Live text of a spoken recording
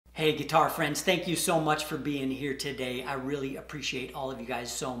Hey guitar friends, thank you so much for being here today. I really appreciate all of you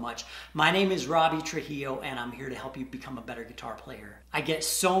guys so much. My name is Robbie Trujillo and I'm here to help you become a better guitar player. I get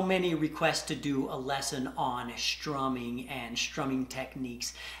so many requests to do a lesson on strumming and strumming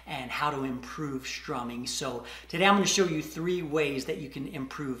techniques and how to improve strumming. So today I'm going to show you 3 ways that you can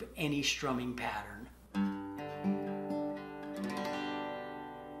improve any strumming pattern.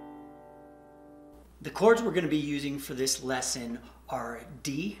 The chords we're going to be using for this lesson are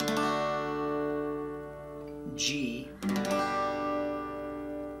D, G,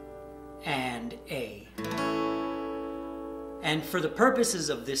 and A. And for the purposes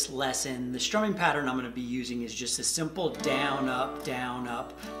of this lesson, the strumming pattern I'm going to be using is just a simple down, up, down,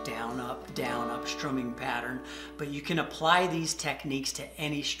 up, down, up, down, up strumming pattern. But you can apply these techniques to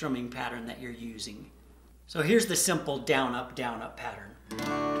any strumming pattern that you're using. So here's the simple down, up pattern.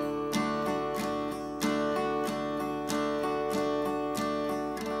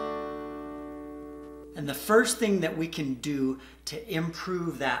 And the first thing that we can do to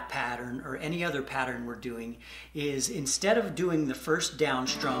improve that pattern or any other pattern we're doing is instead of doing the first down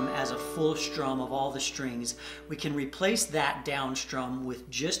strum as a full strum of all the strings, we can replace that down strum with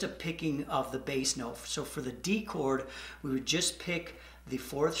just a picking of the bass note. So for the D chord, we would just pick the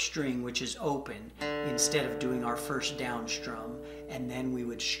 4th string, which is open, instead of doing our first down strum, and then we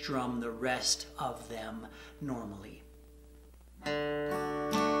would strum the rest of them normally.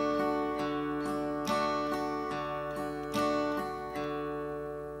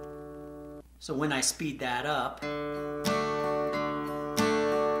 So when I speed that up,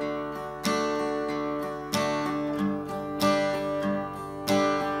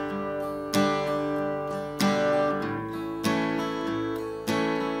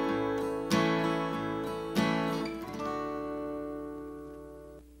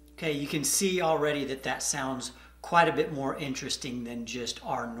 okay, you can see already that that sounds quite a bit more interesting than just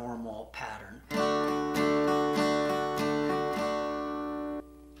our normal pattern.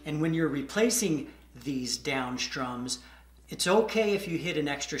 And when you're replacing these down strums, it's okay if you hit an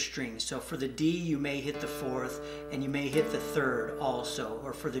extra string. So for the D, you may hit the 4th, and you may hit the 3rd also.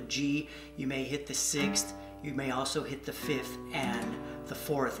 Or for the G, you may hit the 6th, you may also hit the 5th and the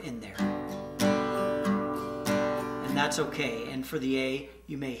 4th in there. And that's okay. And for the A,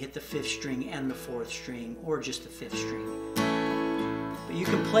 you may hit the 5th string and the 4th string, or just the 5th string. But you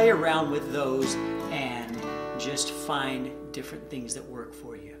can play around with those and just find different things that work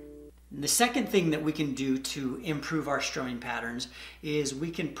for you. And the second thing that we can do to improve our strumming patterns is we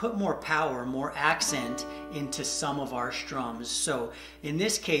can put more power, more accent into some of our strums. So in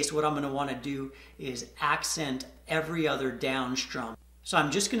this case, what I'm going to want to do is accent every other down strum. So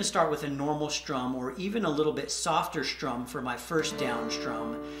I'm just going to start with a normal strum or even a little bit softer strum for my first down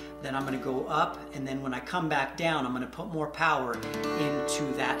strum. Then I'm going to go up, and then when I come back down, I'm going to put more power into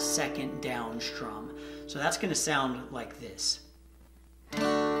that second down strum. So that's going to sound like this.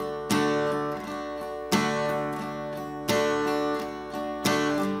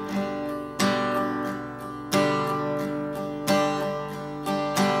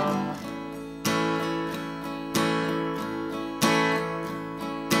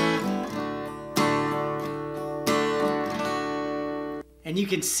 And you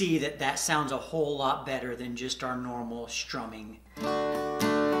can see that that sounds a whole lot better than just our normal strumming.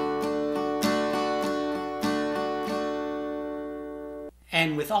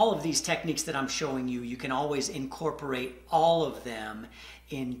 And with all of these techniques that I'm showing you, you can always incorporate all of them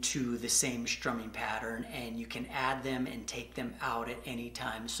into the same strumming pattern, and you can add them and take them out at any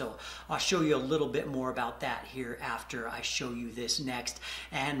time. So I'll show you a little bit more about that here after I show you this next,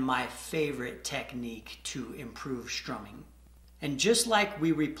 and my favorite technique to improve strumming. And just like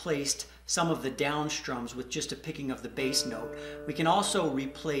we replaced some of the down strums with just a picking of the bass note, we can also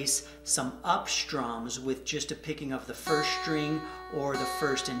replace some up strums with just a picking of the 1st string or the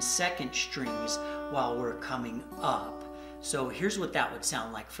 1st and 2nd strings while we're coming up. So here's what that would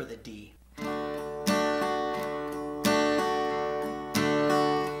sound like for the D.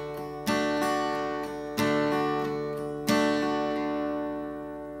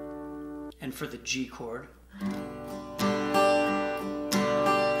 And for the G chord.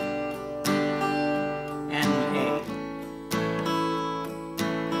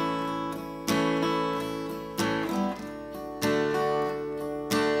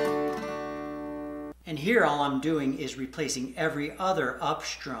 And here all I'm doing is replacing every other up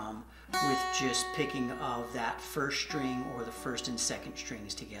strum with just picking of that 1st string or the 1st and 2nd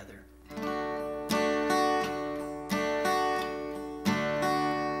strings together.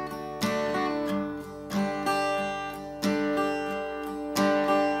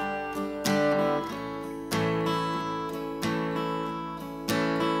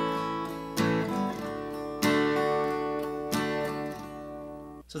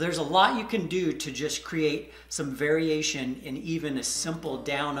 So there's a lot you can do to just create some variation in even a simple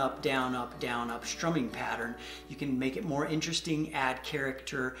down, up, down, up, down, up strumming pattern. You can make it more interesting, add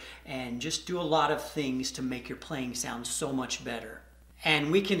character, and just do a lot of things to make your playing sound so much better.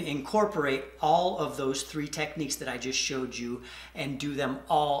 And we can incorporate all of those 3 techniques that I just showed you and do them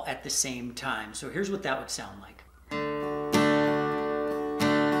all at the same time. So here's what that would sound like.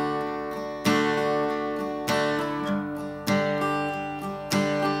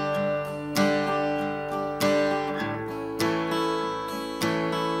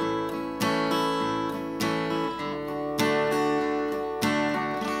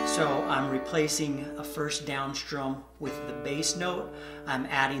 So I'm replacing a first down strum with the bass note. I'm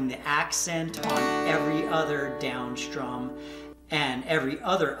adding the accent on every other down strum, and every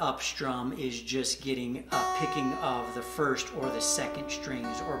other up strum is just getting a picking of the first or the second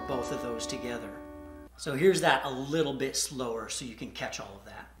strings, or both of those together. So here's that a little bit slower so you can catch all of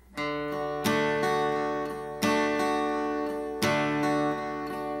that.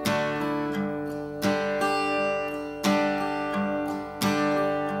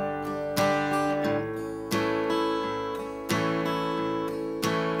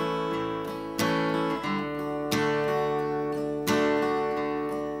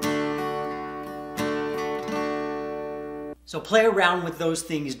 So play around with those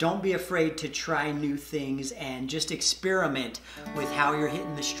things. Don't be afraid to try new things and just experiment with how you're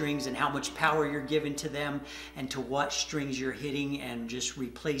hitting the strings and how much power you're giving to them and to what strings you're hitting, and just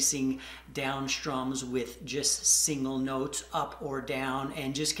replacing down strums with just single notes up or down,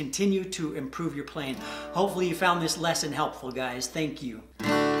 and just continue to improve your playing. Hopefully you found this lesson helpful, guys. Thank you.